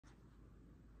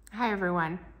Hi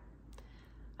everyone.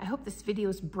 I hope this video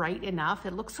is bright enough.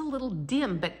 It looks a little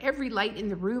dim, but every light in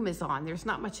the room is on. There's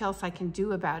not much else I can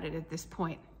do about it at this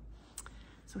point.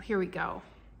 So here we go.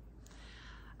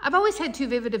 I've always had too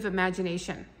vivid of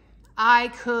imagination. I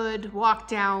could walk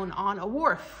down on a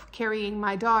wharf carrying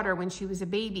my daughter when she was a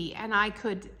baby, and I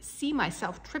could see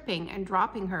myself tripping and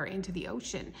dropping her into the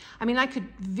ocean. I mean, I could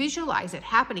visualize it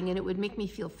happening and it would make me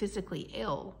feel physically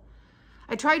ill.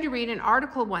 I tried to read an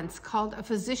article once called A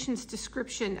Physician's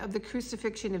Description of the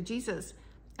Crucifixion of Jesus,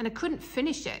 and I couldn't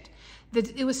finish it.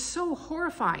 It was so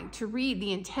horrifying to read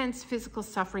the intense physical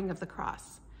suffering of the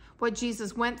cross. What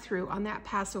Jesus went through on that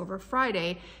Passover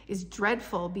Friday is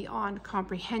dreadful beyond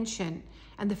comprehension,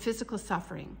 and the physical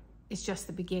suffering is just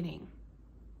the beginning.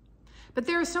 But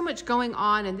there is so much going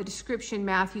on in the description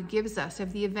Matthew gives us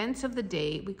of the events of the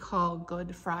day we call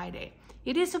Good Friday.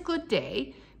 It is a good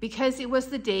day because it was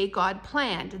the day God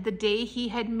planned, the day he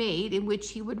had made in which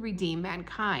he would redeem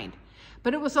mankind.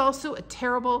 But it was also a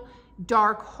terrible,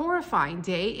 dark, horrifying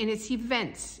day in its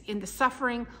events, in the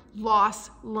suffering, loss,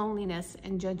 loneliness,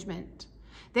 and judgment.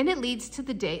 Then it leads to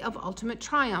the day of ultimate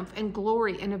triumph and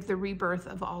glory and of the rebirth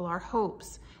of all our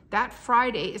hopes. That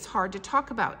Friday is hard to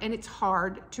talk about and it's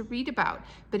hard to read about,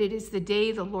 but it is the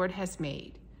day the Lord has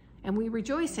made, and we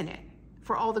rejoice in it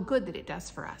for all the good that it does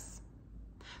for us.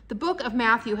 The book of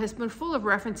Matthew has been full of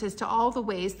references to all the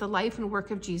ways the life and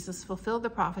work of Jesus fulfilled the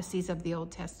prophecies of the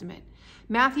Old Testament.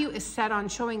 Matthew is set on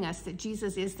showing us that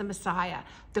Jesus is the Messiah,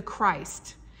 the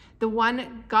Christ, the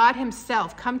one God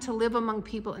himself come to live among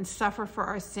people and suffer for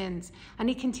our sins. And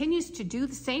he continues to do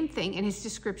the same thing in his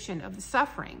description of the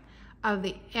suffering of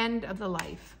the end of the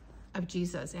life of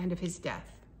Jesus and of his death.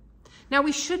 Now,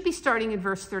 we should be starting in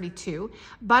verse 32,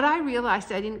 but I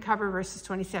realized I didn't cover verses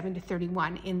 27 to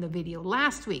 31 in the video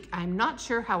last week. I'm not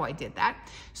sure how I did that,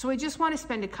 so I just want to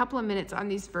spend a couple of minutes on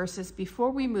these verses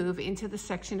before we move into the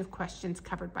section of questions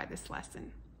covered by this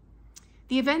lesson.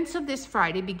 The events of this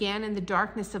Friday began in the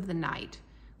darkness of the night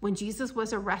when Jesus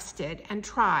was arrested and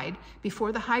tried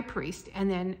before the high priest and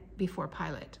then before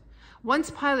Pilate.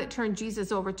 Once Pilate turned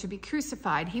Jesus over to be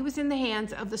crucified, he was in the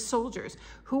hands of the soldiers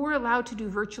who were allowed to do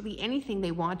virtually anything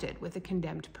they wanted with a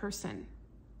condemned person.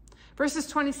 Verses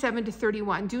 27 to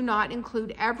 31 do not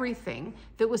include everything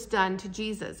that was done to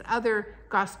Jesus. Other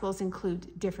Gospels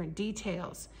include different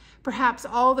details. Perhaps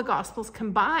all the Gospels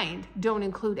combined don't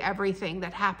include everything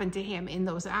that happened to him in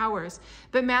those hours,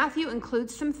 but Matthew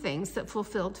includes some things that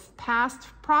fulfilled past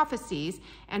prophecies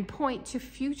and point to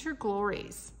future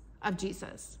glories of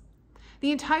Jesus.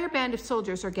 The entire band of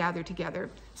soldiers are gathered together.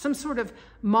 Some sort of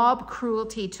mob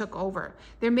cruelty took over.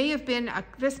 This may have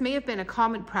been a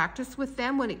common practice with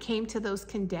them when it came to those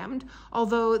condemned,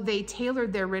 although they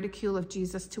tailored their ridicule of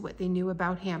Jesus to what they knew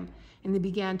about him, and they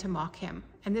began to mock him.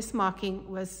 And this mocking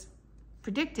was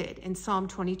predicted in Psalm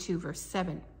 22, verse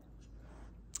 7.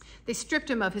 They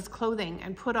stripped him of his clothing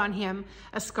and put on him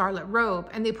a scarlet robe,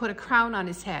 and they put a crown on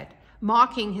his head,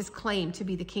 mocking his claim to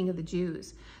be the king of the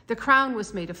Jews. The crown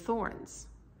was made of thorns.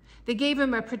 They gave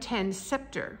him a pretend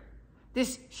scepter.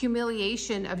 This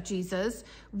humiliation of Jesus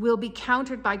will be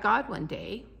countered by God one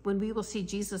day when we will see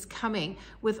Jesus coming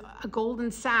with a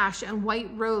golden sash and white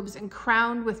robes and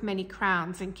crowned with many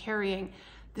crowns and carrying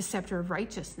the scepter of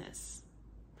righteousness.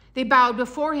 They bowed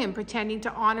before him, pretending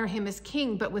to honor him as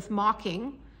king, but with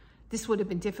mocking. This would have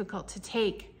been difficult to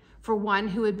take for one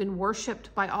who had been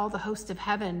worshipped by all the host of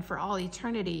heaven for all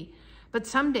eternity. But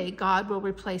someday God will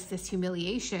replace this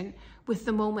humiliation with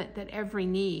the moment that every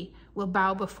knee will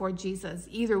bow before Jesus,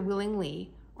 either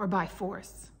willingly or by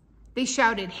force. They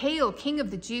shouted, "Hail, King of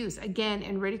the Jews," again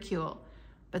in ridicule.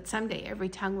 But someday every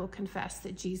tongue will confess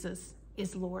that Jesus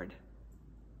is Lord.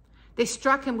 They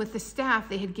struck him with the staff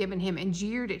they had given him and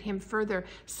jeered at him further.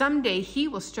 Someday he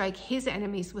will strike his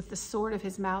enemies with the sword of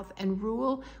his mouth and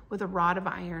rule with a rod of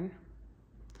iron.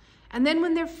 And then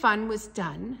when their fun was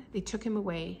done, they took him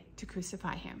away to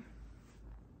crucify him.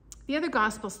 The other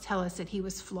Gospels tell us that he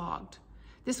was flogged.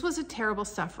 This was a terrible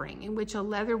suffering in which a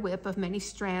leather whip of many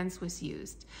strands was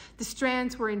used. The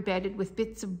strands were embedded with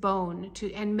bits of bone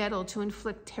and metal to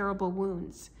inflict terrible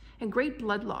wounds, and great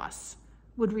blood loss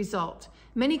would result.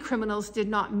 Many criminals did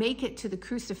not make it to the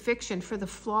crucifixion, for the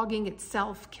flogging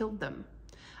itself killed them.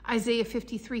 Isaiah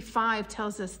 53:5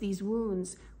 tells us these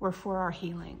wounds were for our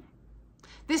healing.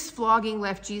 This flogging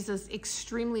left Jesus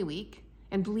extremely weak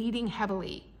and bleeding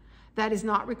heavily. That is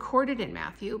not recorded in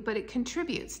Matthew, but it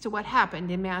contributes to what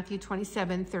happened in Matthew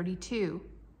 27:32.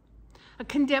 A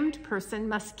condemned person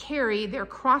must carry their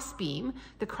crossbeam,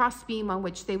 the crossbeam on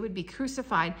which they would be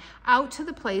crucified, out to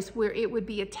the place where it would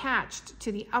be attached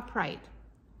to the upright.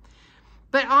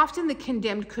 But often the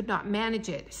condemned could not manage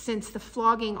it, since the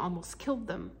flogging almost killed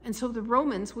them. And so the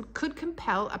Romans could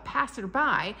compel a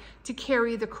passerby to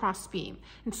carry the crossbeam.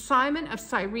 And Simon of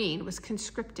Cyrene was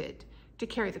conscripted to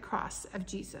carry the cross of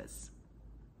Jesus.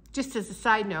 Just as a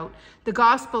side note, the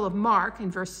Gospel of Mark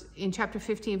in chapter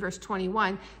 15, verse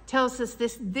 21, tells us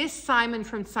this Simon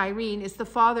from Cyrene is the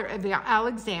father of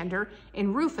Alexander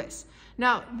and Rufus.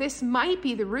 Now, this might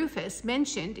be the Rufus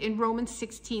mentioned in Romans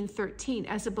 16:13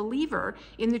 as a believer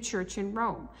in the church in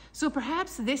Rome. So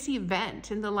perhaps this event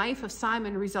in the life of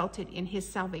Simon resulted in his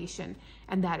salvation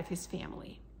and that of his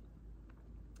family.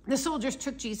 The soldiers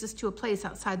took Jesus to a place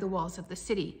outside the walls of the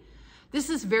city. This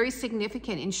is very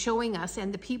significant in showing us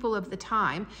and the people of the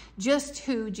time just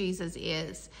who Jesus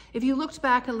is. If you looked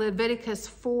back in Leviticus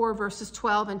 4, verses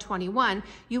 12 and 21,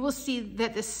 you will see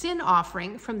that the sin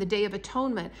offering from the Day of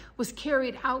Atonement was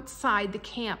carried outside the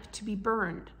camp to be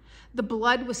burned. The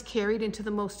blood was carried into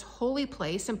the most holy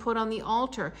place and put on the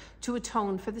altar to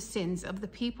atone for the sins of the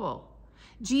people.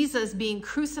 Jesus being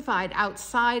crucified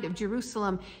outside of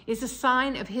Jerusalem is a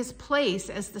sign of his place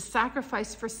as the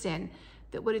sacrifice for sin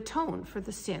that would atone for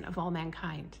the sin of all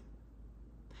mankind.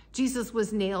 Jesus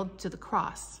was nailed to the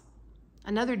cross.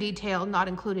 Another detail not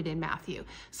included in Matthew.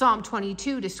 Psalm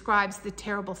 22 describes the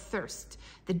terrible thirst,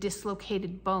 the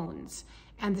dislocated bones,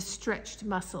 and the stretched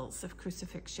muscles of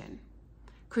crucifixion.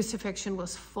 Crucifixion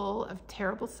was full of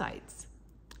terrible sights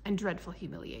and dreadful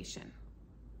humiliation.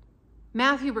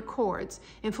 Matthew records,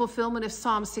 in fulfillment of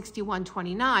Psalm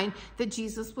 61:29, that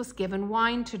Jesus was given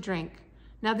wine to drink.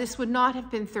 Now, this would not have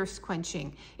been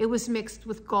thirst-quenching. It was mixed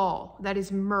with gall, that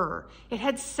is myrrh. It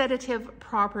had sedative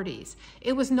properties.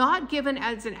 It was not given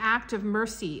as an act of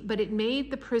mercy, but it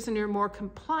made the prisoner more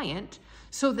compliant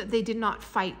so that they did not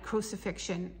fight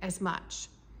crucifixion as much.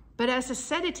 But as a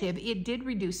sedative, it did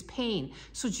reduce pain,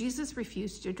 so Jesus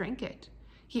refused to drink it.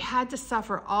 He had to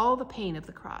suffer all the pain of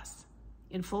the cross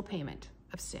in full payment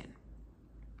of sin.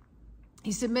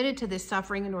 He submitted to this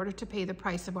suffering in order to pay the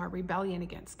price of our rebellion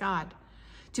against God,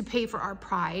 to pay for our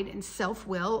pride and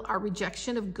self-will, our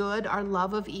rejection of good, our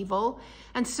love of evil.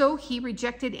 And so he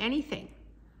rejected anything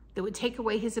that would take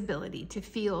away his ability to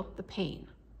feel the pain,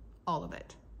 all of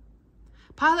it.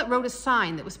 Pilate wrote a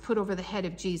sign that was put over the head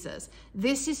of Jesus.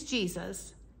 "This is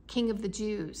Jesus, King of the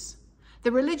Jews."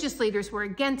 The religious leaders were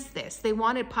against this. They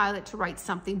wanted Pilate to write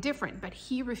something different, but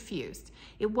he refused.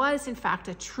 It was, in fact,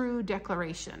 a true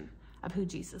declaration of who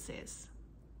Jesus is.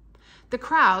 The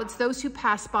crowds, those who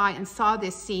passed by and saw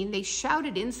this scene, they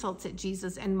shouted insults at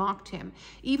Jesus and mocked him.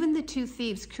 Even the two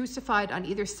thieves crucified on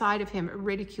either side of him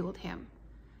ridiculed him.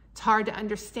 It's hard to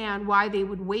understand why they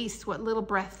would waste what little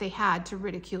breath they had to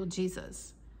ridicule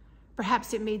Jesus.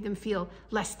 Perhaps it made them feel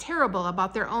less terrible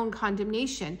about their own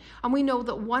condemnation, and we know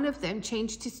that one of them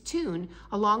changed his tune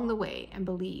along the way and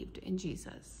believed in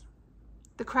Jesus.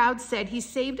 The crowd said, "He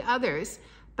saved others,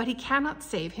 but he cannot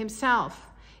save himself.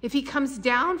 If he comes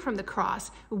down from the cross,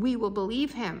 we will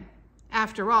believe him.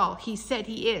 After all, he said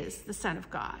he is the Son of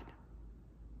God."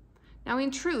 Now, in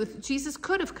truth, Jesus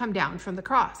could have come down from the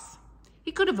cross.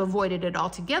 He could have avoided it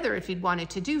altogether if he'd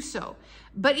wanted to do so.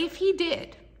 But if he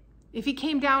did, if he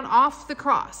came down off the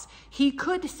cross, he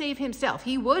could save himself.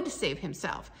 He would save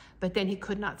himself, but then he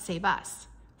could not save us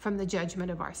from the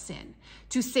judgment of our sin.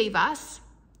 To save us,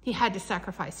 he had to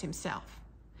sacrifice himself.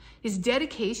 His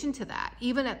dedication to that,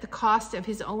 even at the cost of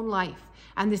his own life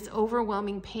and this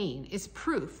overwhelming pain, is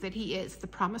proof that he is the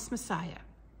promised Messiah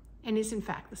and is in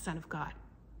fact the Son of God.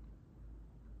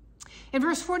 In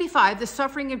verse 45, the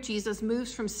suffering of Jesus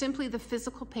moves from simply the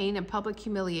physical pain and public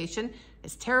humiliation,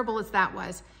 as terrible as that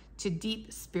was, to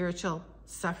deep spiritual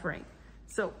suffering.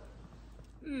 So,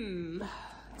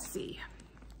 let's see.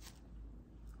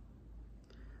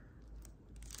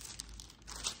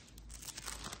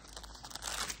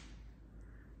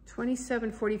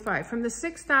 (27:45). From the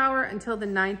 6th hour until the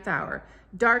 9th hour,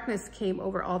 darkness came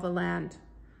over all the land.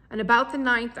 And about the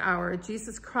 9th hour,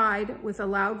 Jesus cried with a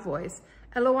loud voice,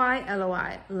 "Eloi,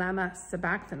 Eloi, lama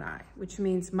sabachthani," which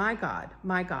means, my God,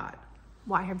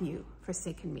 why have you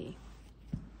forsaken me?"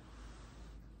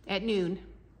 At noon,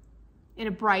 in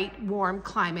a bright, warm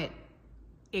climate,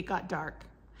 it got dark.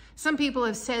 Some people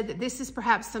have said that this is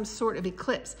perhaps some sort of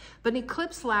eclipse, but an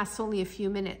eclipse lasts only a few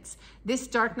minutes. This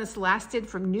darkness lasted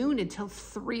from noon until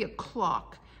 3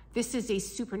 o'clock. This is a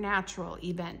supernatural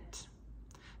event.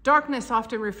 Darkness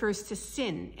often refers to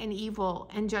sin and evil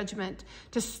and judgment,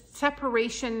 to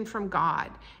separation from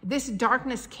God. This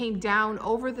darkness came down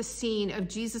over the scene of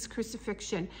Jesus'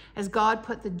 crucifixion as God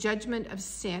put the judgment of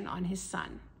sin on his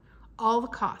Son. All the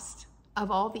cost of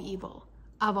all the evil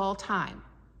of all time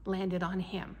landed on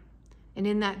him. And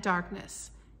in that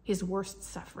darkness, his worst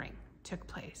suffering took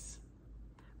place.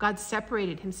 God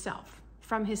separated himself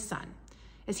from his Son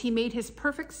as he made his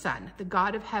perfect Son, the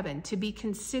God of heaven, to be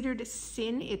considered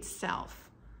sin itself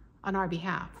on our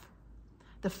behalf.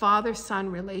 The Father-Son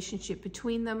relationship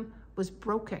between them was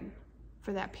broken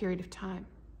for that period of time.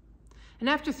 And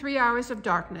after 3 hours of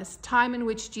darkness, time in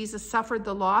which Jesus suffered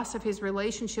the loss of his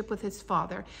relationship with his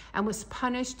Father and was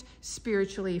punished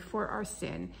spiritually for our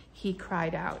sin, he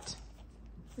cried out.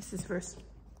 This is verse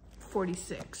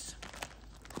 46.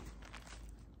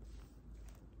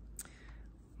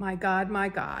 My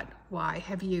God, why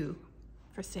have you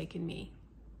forsaken me?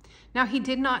 Now, he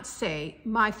did not say,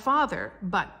 my Father,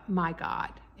 but my God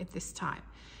at this time.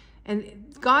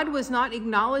 And God was not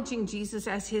acknowledging Jesus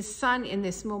as his Son in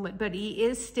this moment, but he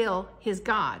is still his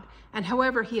God. And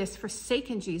however, he has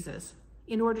forsaken Jesus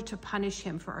in order to punish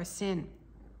him for our sin.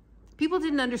 People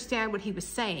didn't understand what he was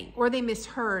saying, or they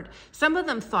misheard. Some of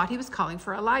them thought he was calling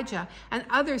for Elijah, and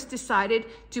others decided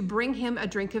to bring him a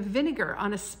drink of vinegar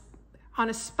on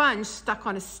a sponge stuck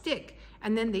on a stick,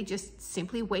 and then they just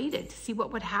simply waited to see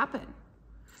what would happen.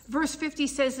 Verse 50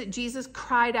 says that Jesus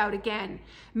cried out again.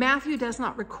 Matthew does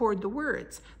not record the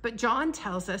words, but John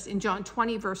tells us in John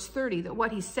 20, verse 30, that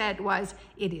what he said was,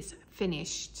 "It is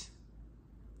finished."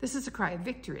 This is a cry of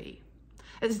victory.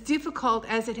 As difficult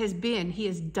as it has been, he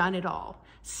has done it all,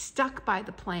 stuck by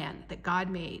the plan that God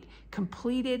made,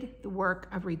 completed the work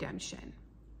of redemption.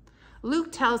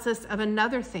 Luke tells us of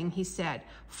another thing he said,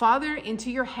 "Father, into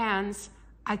your hands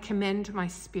I commend my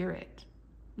spirit."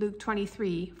 Luke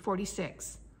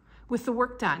 23:46. With the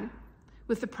work done,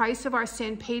 with the price of our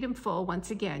sin paid in full, once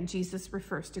again, Jesus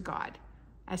refers to God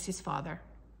as his Father.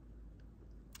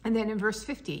 And then in verse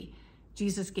 50,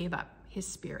 Jesus gave up his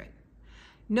spirit.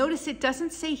 Notice it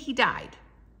doesn't say he died.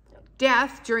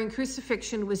 Death during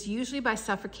crucifixion was usually by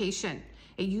suffocation.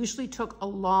 It usually took a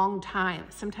long time,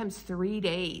 sometimes 3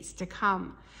 days to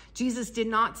come. Jesus did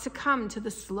not succumb to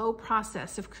the slow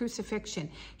process of crucifixion.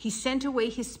 He sent away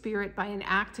his spirit by an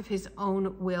act of his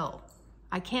own will.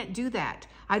 I can't do that.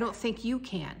 I don't think you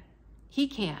can. He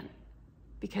can,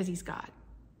 because he's God.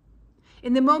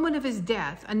 In the moment of his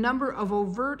death, a number of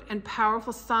overt and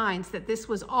powerful signs that this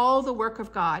was all the work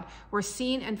of God were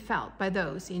seen and felt by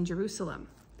those in Jerusalem.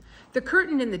 The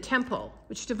curtain in the temple,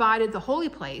 which divided the holy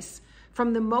place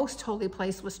from the most holy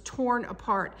place, was torn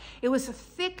apart. It was a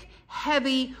thick,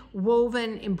 heavy,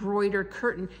 woven, embroidered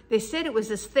curtain. They said it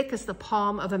was as thick as the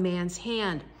palm of a man's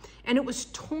hand, and it was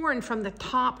torn from the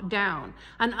top down.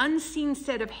 An unseen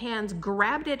set of hands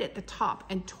grabbed it at the top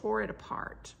and tore it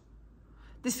apart.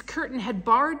 This curtain had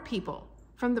barred people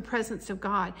from the presence of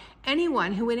God.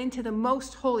 Anyone who went into the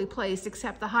most holy place,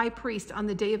 except the high priest on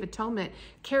the Day of Atonement,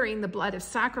 carrying the blood of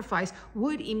sacrifice,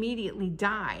 would immediately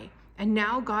die. And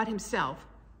now God himself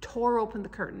tore open the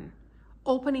curtain,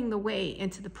 opening the way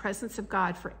into the presence of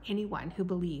God for anyone who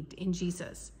believed in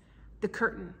Jesus. The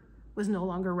curtain was no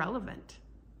longer relevant.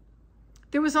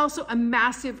 There was also a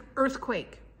massive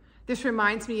earthquake. This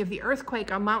reminds me of the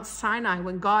earthquake on Mount Sinai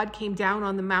when God came down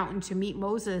on the mountain to meet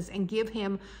Moses and give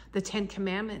him the 10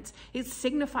 Commandments. It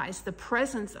signifies the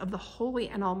presence of the holy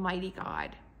and almighty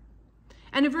God.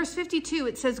 And in verse 52,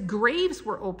 it says, graves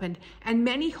were opened and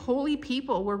many holy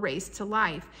people were raised to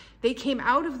life. They came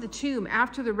out of the tomb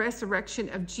after the resurrection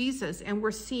of Jesus and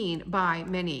were seen by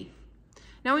many.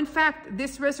 Now, in fact,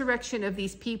 this resurrection of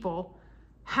these people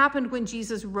happened when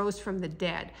Jesus rose from the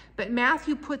dead. But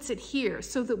Matthew puts it here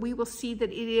so that we will see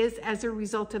that it is as a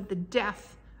result of the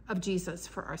death of Jesus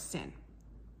for our sin.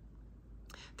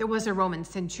 There was a Roman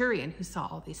centurion who saw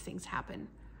all these things happen.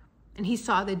 And he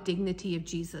saw the dignity of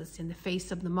Jesus in the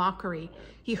face of the mockery.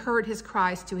 He heard his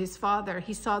cries to his Father.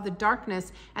 He saw the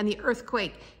darkness and the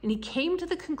earthquake. And he came to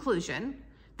the conclusion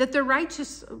that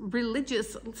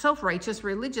the self-righteous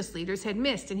religious leaders had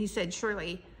missed. And he said,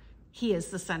 surely he is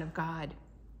the Son of God.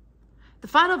 The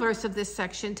final verse of this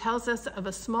section tells us of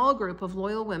a small group of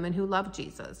loyal women who loved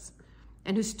Jesus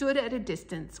and who stood at a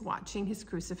distance watching his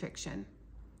crucifixion.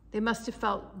 They must have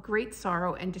felt great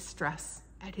sorrow and distress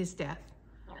at his death.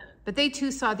 But they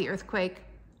too saw the earthquake,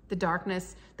 the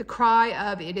darkness, the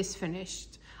cry of "it is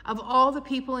finished." Of all the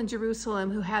people in Jerusalem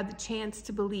who had the chance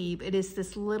to believe, it is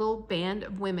this little band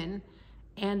of women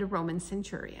and a Roman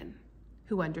centurion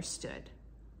who understood.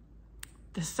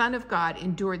 The Son of God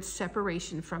endured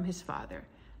separation from his Father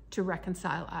to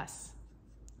reconcile us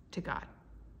to God.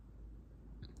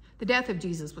 The death of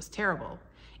Jesus was terrible.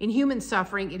 In human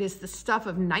suffering, it is the stuff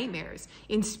of nightmares.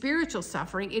 In spiritual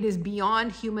suffering, it is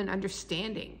beyond human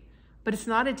understanding. But it's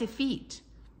not a defeat.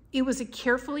 It was a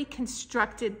carefully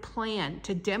constructed plan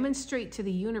to demonstrate to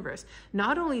the universe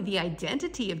not only the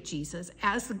identity of Jesus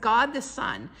as God the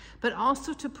Son, but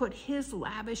also to put his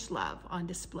lavish love on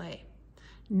display.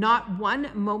 Not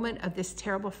one moment of this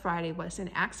terrible Friday was an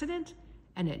accident,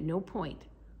 and at no point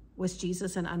was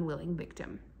Jesus an unwilling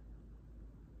victim.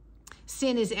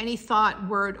 Sin is any thought,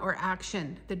 word, or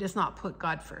action that does not put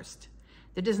God first,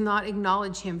 that does not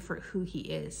acknowledge him for who he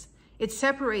is. It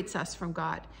separates us from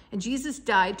God, and Jesus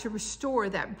died to restore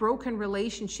that broken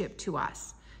relationship to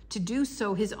us. To do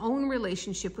so, his own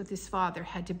relationship with his Father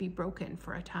had to be broken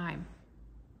for a time.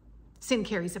 Sin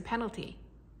carries a penalty,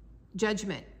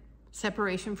 judgment,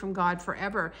 separation from God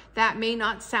forever. That may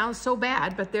not sound so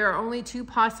bad, but there are only two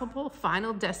possible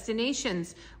final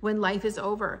destinations when life is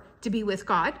over: to be with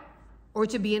God, or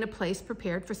to be in a place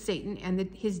prepared for Satan and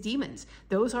his demons.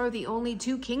 Those are the only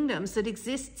two kingdoms that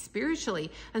exist spiritually,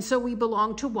 and so we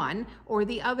belong to one or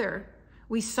the other.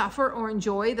 We suffer or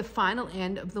enjoy the final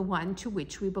end of the one to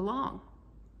which we belong.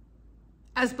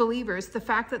 As believers, the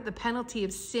fact that the penalty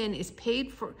of sin is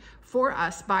paid for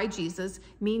us by Jesus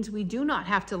means we do not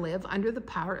have to live under the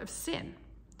power of sin.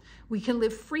 We can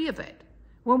live free of it.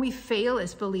 When we fail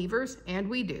as believers, and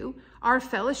we do, our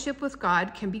fellowship with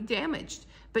God can be damaged.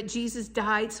 But Jesus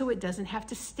died so it doesn't have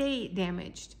to stay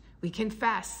damaged. We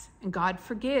confess, and God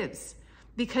forgives,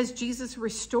 because Jesus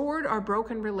restored our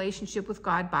broken relationship with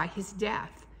God by his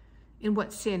death. In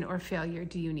what sin or failure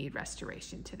do you need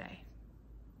restoration today?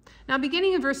 Now,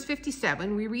 beginning in verse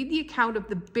 57, we read the account of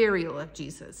the burial of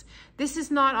Jesus. This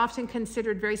is not often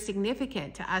considered very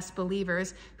significant to us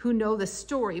believers who know the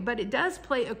story, but it does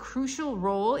play a crucial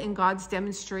role in God's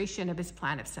demonstration of his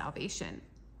plan of salvation.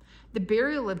 The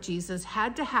burial of Jesus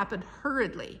had to happen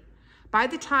hurriedly. By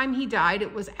the time he died,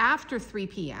 it was after 3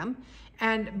 p.m.,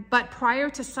 but prior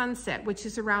to sunset, which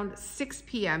is around 6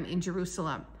 p.m. in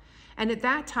Jerusalem. And at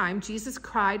that time, Jesus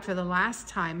cried for the last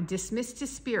time, dismissed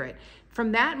his spirit.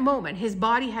 From that moment, his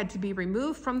body had to be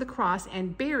removed from the cross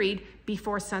and buried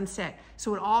before sunset.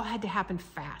 So it all had to happen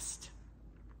fast.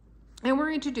 And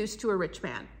we're introduced to a rich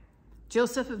man,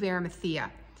 Joseph of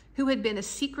Arimathea, who had been a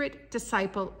secret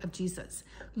disciple of Jesus.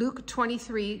 Luke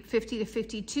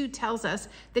 23:50-52 tells us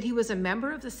that he was a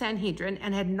member of the Sanhedrin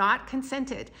and had not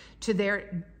consented to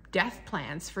their death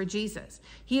plans for Jesus.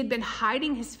 He had been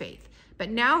hiding his faith, but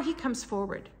now he comes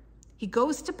forward. He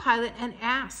goes to Pilate and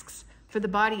asks for the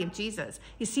body of Jesus.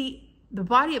 You see, the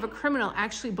body of a criminal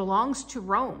actually belongs to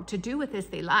Rome to do with as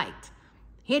they liked.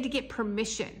 He had to get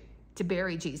permission to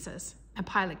bury Jesus, and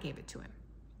Pilate gave it to him.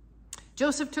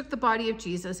 Joseph took the body of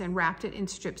Jesus and wrapped it in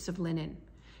strips of linen.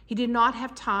 He did not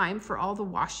have time for all the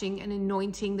washing and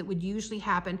anointing that would usually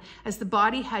happen, as the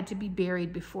body had to be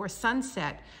buried before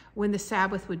sunset when the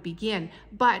Sabbath would begin.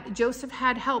 But Joseph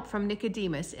had help from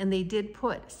Nicodemus, and they did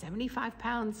put 75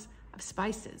 pounds of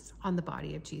spices on the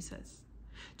body of Jesus.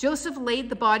 Joseph laid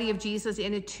the body of Jesus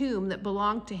in a tomb that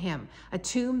belonged to him, a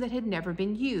tomb that had never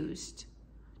been used.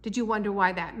 Did you wonder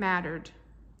why that mattered?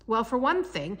 Well, for one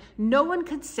thing, no one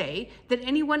could say that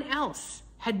anyone else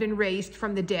had been raised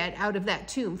from the dead out of that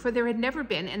tomb, for there had never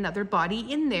been another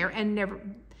body in there, and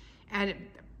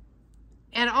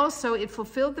also it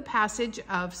fulfilled the passage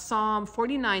of Psalm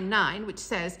 49:9, which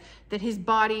says that his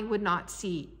body would not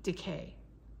see decay.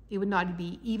 It would not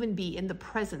even be in the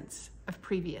presence of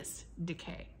previous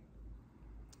decay.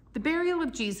 The burial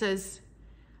of Jesus,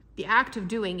 the act of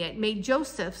doing it, made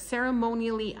Joseph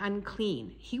ceremonially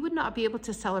unclean. He would not be able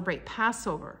to celebrate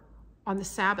Passover on the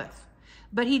Sabbath,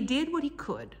 but he did what he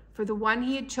could for the one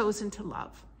he had chosen to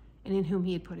love and in whom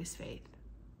he had put his faith.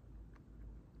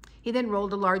 He then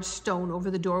rolled a large stone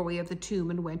over the doorway of the tomb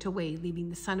and went away, leaving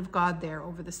the Son of God there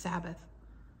over the Sabbath.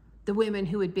 The women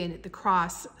who had been at the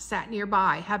cross sat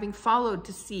nearby, having followed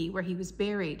to see where he was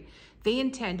buried. They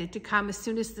intended to come as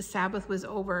soon as the Sabbath was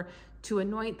over to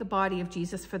anoint the body of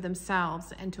Jesus for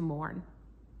themselves and to mourn.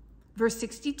 Verse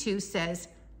 62 says,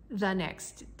 the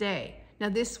next day. Now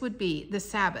this would be the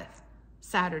Sabbath,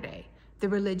 Saturday. The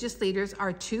religious leaders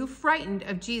are too frightened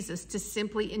of Jesus to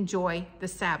simply enjoy the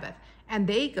Sabbath, and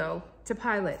they go to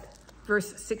Pilate.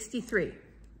 Verse 63.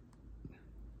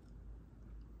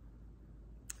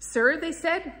 Sir, they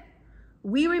said,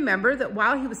 we remember that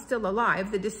while he was still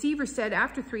alive, the deceiver said,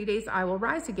 after 3 days, I will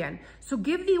rise again. So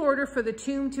give the order for the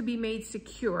tomb to be made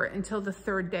secure until the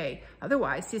third day.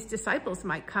 Otherwise, his disciples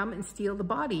might come and steal the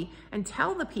body and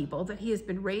tell the people that he has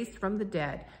been raised from the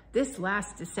dead. This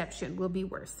last deception will be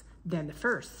worse than the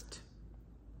first.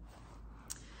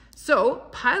 So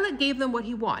Pilate gave them what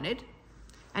he wanted,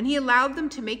 and he allowed them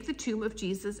to make the tomb of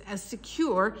Jesus as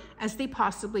secure as they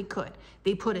possibly could.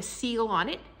 They put a seal on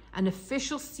it, an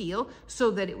official seal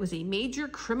so that it was a major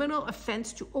criminal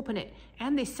offense to open it,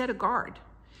 and they set a guard.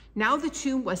 Now the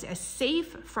tomb was as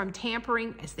safe from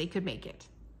tampering as they could make it.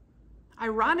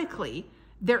 Ironically,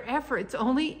 their efforts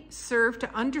only served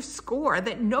to underscore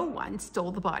that no one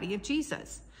stole the body of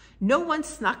Jesus. No one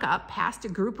snuck up past a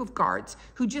group of guards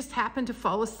who just happened to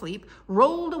fall asleep,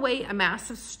 rolled away a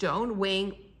massive stone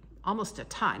weighing almost a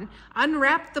ton,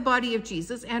 unwrapped the body of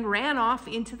Jesus, and ran off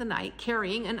into the night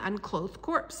carrying an unclothed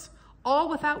corpse, all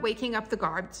without waking up the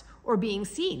guards or being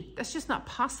seen. That's just not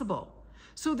possible.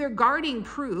 So their guarding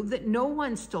proved that no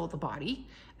one stole the body,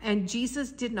 and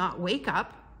Jesus did not wake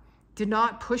up, did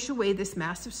not push away this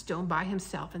massive stone by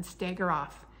himself and stagger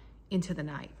off into the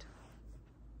night.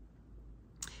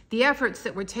 The efforts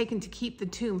that were taken to keep the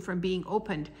tomb from being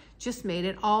opened just made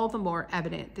it all the more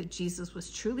evident that Jesus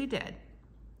was truly dead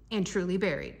and truly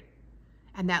buried.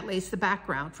 And that lays the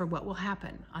background for what will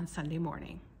happen on Sunday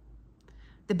morning.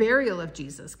 The burial of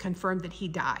Jesus confirmed that he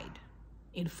died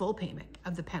in full payment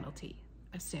of the penalty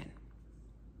of sin.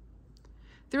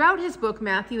 Throughout his book,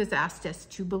 Matthew has asked us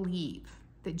to believe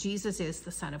that Jesus is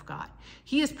the Son of God.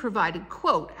 He has provided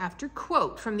quote after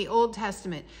quote from the Old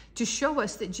Testament to show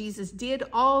us that Jesus did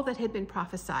all that had been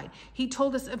prophesied. He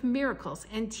told us of miracles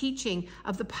and teaching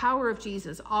of the power of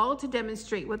Jesus, all to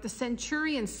demonstrate what the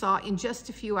centurion saw in just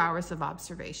a few hours of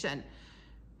observation.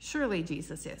 Surely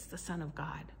Jesus is the Son of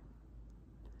God.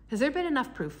 Has there been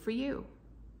enough proof for you?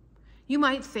 You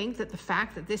might think that the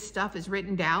fact that this stuff is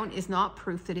written down is not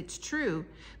proof that it's true.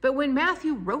 But when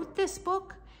Matthew wrote this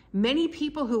book, many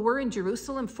people who were in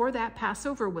Jerusalem for that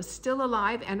Passover was still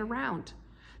alive and around.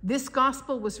 This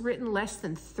gospel was written less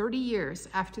than 30 years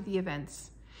after the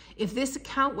events. If this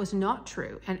account was not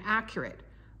true and accurate,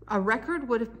 a record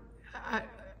would have,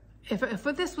 if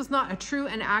this was not a true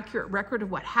and accurate record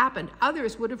of what happened,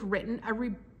 others would have written a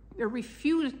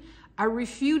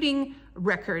refuting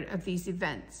record of these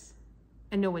events.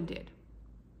 And no one did.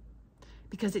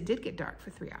 Because it did get dark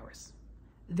for 3 hours.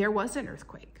 There was an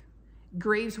earthquake.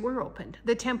 Graves were opened.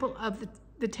 The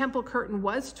temple curtain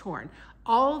was torn.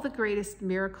 All the greatest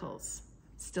miracles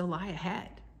still lie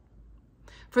ahead.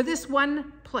 For this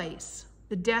one place,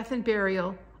 the death and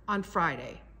burial on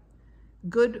Friday,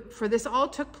 for this all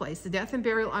took place, the death and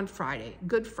burial on Friday,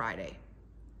 Good Friday.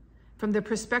 From the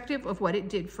perspective of what it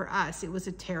did for us, it was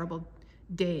a terrible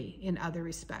day in other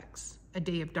respects, a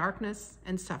day of darkness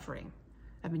and suffering,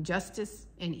 of injustice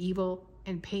and evil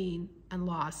and pain and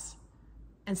loss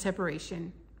and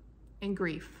separation and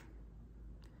grief.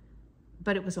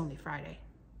 But it was only Friday,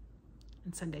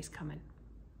 and Sunday's coming.